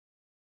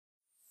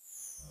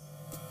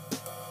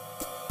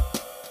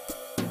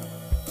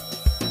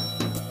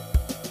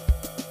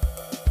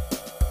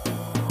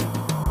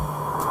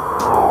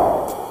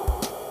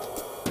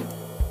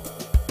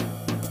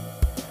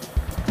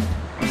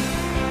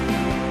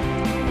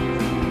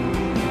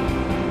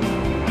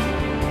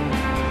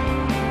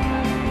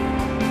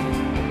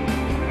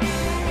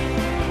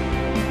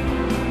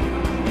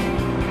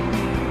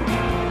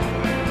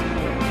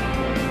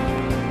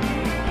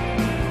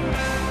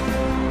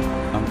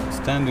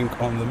standing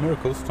on the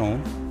miracle stone,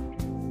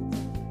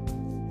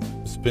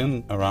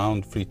 spin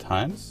around 3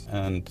 times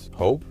and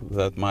hope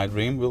that my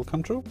dream will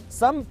come true.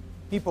 Some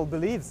people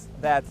believe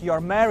that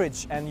your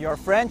marriage and your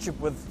friendship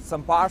with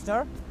some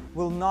partner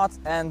will not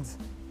end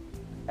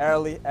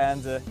early,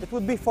 and it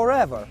would be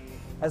forever,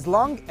 as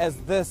long as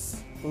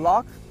this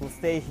lock will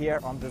stay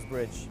here on this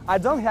bridge. I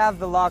don't have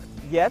the lock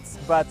yet,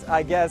 but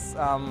I guess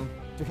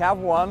to have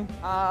one,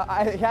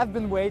 I have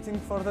been waiting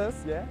for this,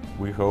 yeah.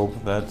 We hope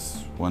that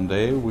one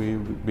day we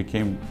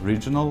became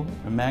regional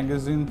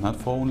magazine, not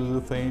for only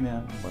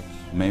Lithuania, but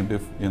maybe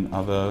in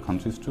other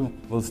countries too.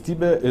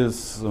 Valstybe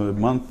is a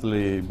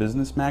monthly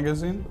business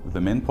magazine.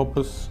 The main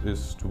purpose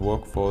is to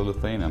work for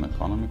Lithuanian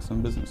economics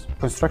and business.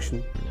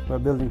 Construction.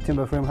 We're building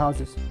timber frame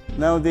houses.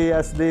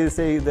 Nowadays they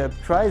say the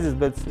crisis,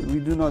 but we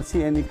do not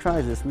see any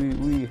crisis.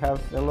 We have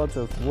a lot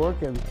of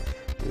work, and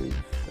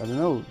I don't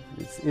know,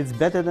 it's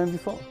better than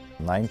before.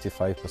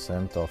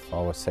 95% of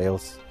our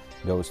sales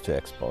goes to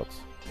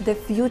exports. The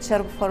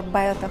future for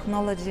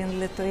biotechnology in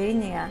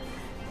Lithuania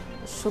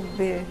should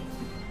be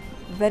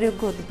very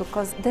good,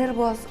 because there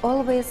was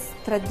always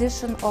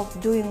tradition of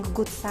doing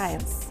good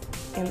science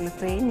in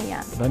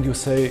Lithuania. When you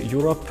say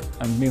Europe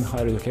and mean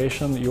higher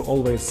education, you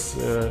always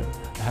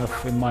have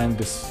in mind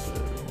this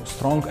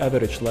strong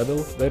average level,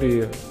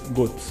 very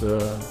good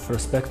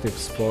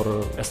perspectives for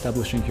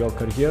establishing your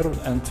career,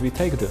 and we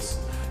take this.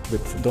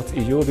 With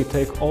 .eu we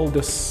take all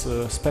this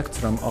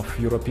spectrum of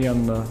European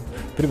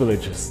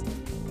privileges.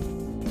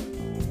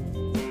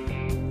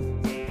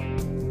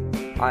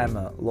 I am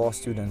a law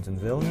student in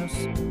Vilnius.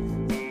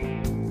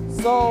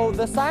 So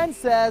the sign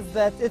says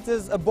that it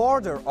is a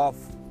border of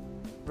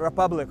the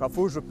Republic of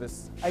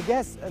Užupis. I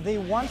guess they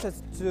wanted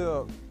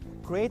to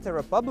create a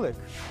republic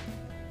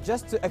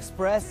just to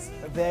express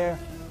their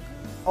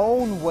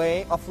own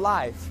way of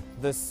life.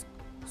 This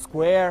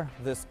square,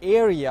 this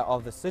area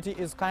of the city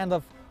is kind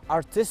of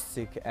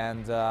artistic,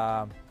 and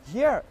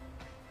here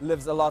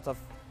lives a lot of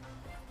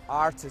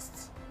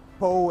artists,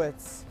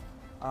 poets,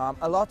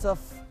 a lot of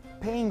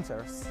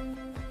painters.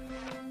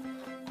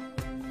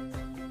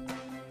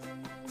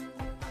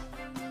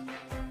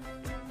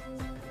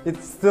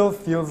 It still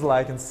feels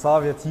like in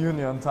Soviet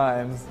Union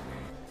times.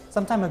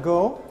 Some time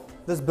ago,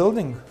 this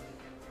building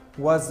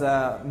was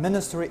a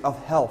Ministry of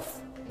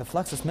Health. The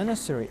Fluxus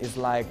Ministry is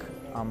like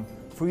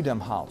Freedom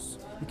House.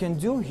 You can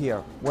do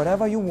here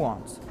whatever you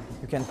want.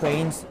 You can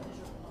paint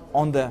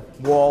on the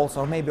walls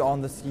or maybe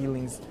on the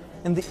ceilings.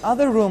 In the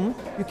other room,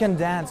 you can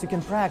dance, you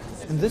can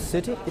practice. In this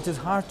city, it is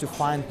hard to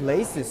find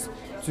places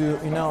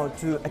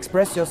to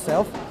express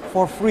yourself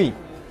for free.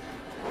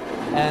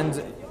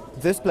 And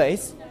this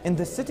place in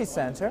the city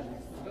center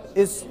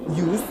is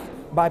used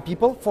by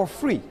people for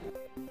free.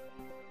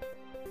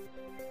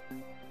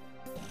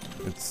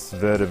 It's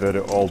very,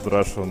 very old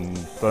Russian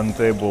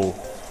turntable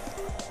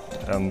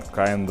and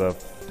kind of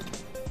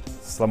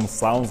some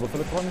sounds of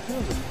electronic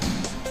music.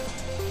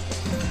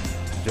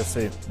 Just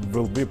say,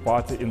 will be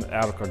party in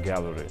Erka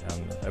Gallery,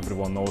 and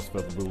everyone knows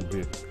that will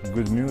be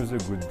good music,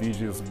 good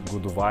DJs,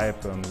 good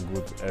vibe and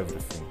good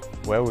everything.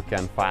 Where we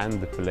can find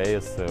the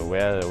place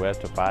where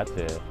to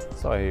party.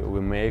 So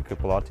we make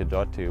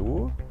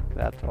Plotai.eu,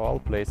 that all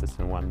places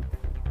in one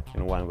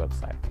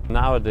website.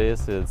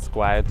 Nowadays it's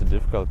quite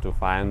difficult to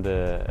find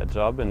a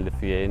job in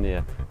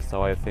Lithuania,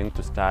 so I think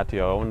to start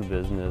your own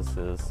business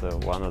is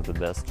one of the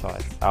best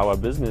choice. Our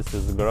business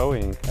is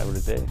growing every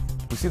day.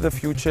 We see the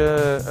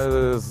future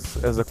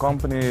as a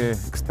company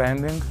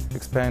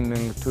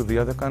expanding to the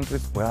other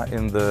countries. We are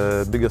in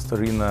the biggest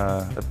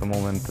arena at the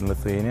moment in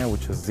Lithuania,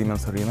 which is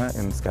Siemens Arena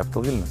in its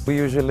capital Vilnius. We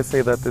usually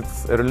say that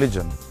it's a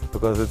religion,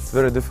 because it's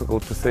very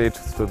difficult to say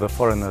to the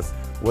foreigners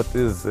what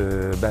is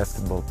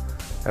basketball.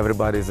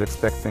 Everybody is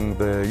expecting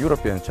the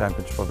European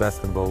Championship of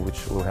basketball,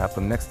 which will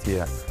happen next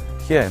year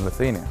here in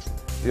Lithuania.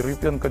 The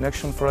European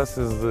connection for us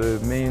is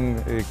the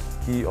main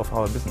key of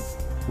our business.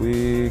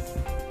 We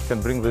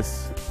can bring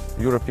this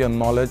European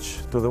knowledge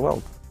to the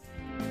world.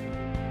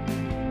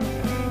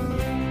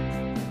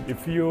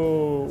 If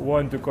you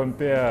want to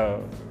compare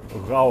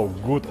how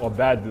good or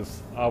bad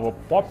is our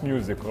pop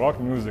music, rock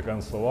music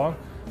and so on,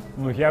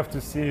 we have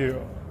to see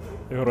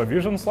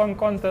Eurovision Song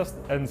Contest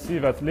and see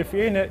that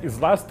Lithuania is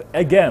last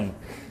again.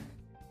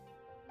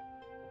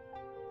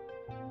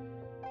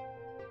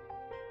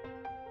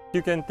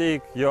 You can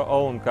take your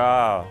own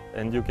car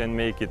and you can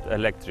make it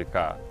electric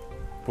car.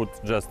 Put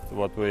just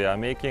what we are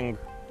making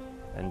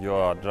and you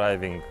are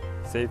driving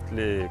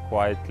safely,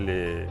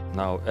 quietly.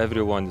 Now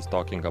everyone is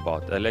talking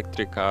about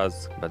electric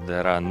cars, but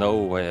there are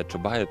nowhere to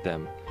buy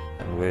them.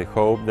 And we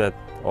hope that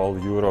all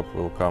Europe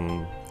will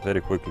come very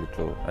quickly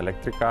to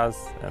electric cars,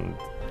 and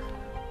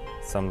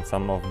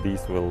some of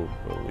these will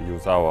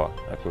use our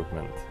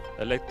equipment.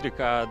 Electric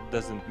car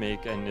doesn't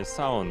make any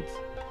sound,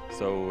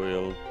 so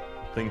we're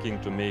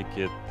thinking to make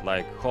it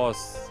like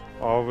horse.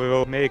 Or we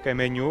will make a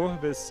menu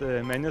with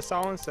many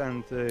sounds,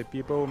 and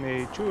people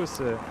may choose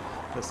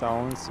the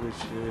sounds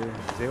which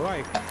they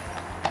like.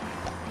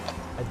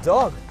 A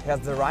dog has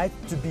the right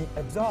to be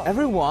a dog.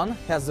 Everyone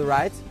has the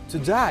right to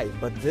die,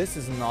 but this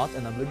is not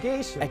an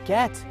obligation. A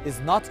cat is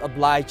not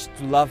obliged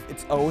to love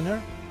its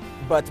owner,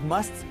 but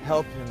must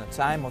help in a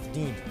time of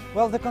need.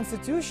 Well, the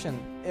constitution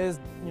is,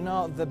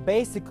 the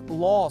basic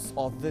laws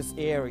of this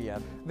area.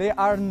 They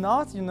are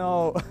not,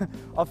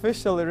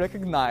 officially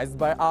recognized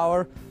by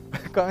our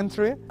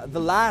country. The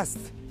last,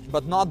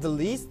 but not the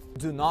least,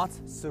 do not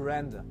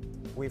surrender.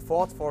 We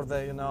fought for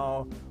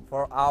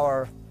for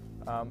our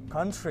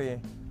country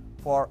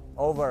for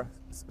over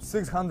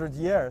 600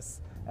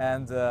 years,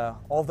 and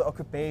all the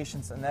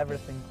occupations and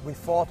everything, we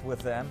fought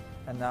with them,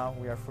 and now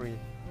we are free.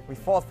 We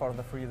fought for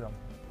the freedom.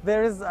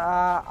 There is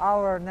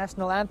our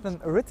national anthem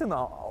written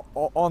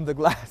on the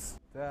glass.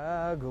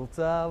 Tegul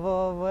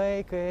tavo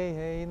vaikai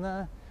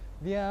eina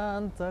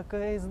vien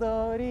takais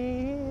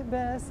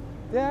dorybės,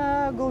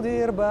 tegul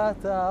dirba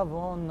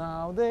tavo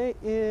naudai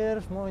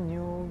ir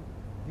žmonių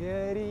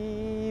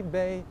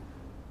gerybei.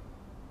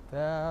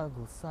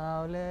 Tegul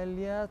saulė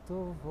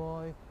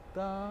Lietuvoj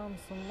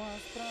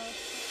tamsumas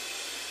prašo.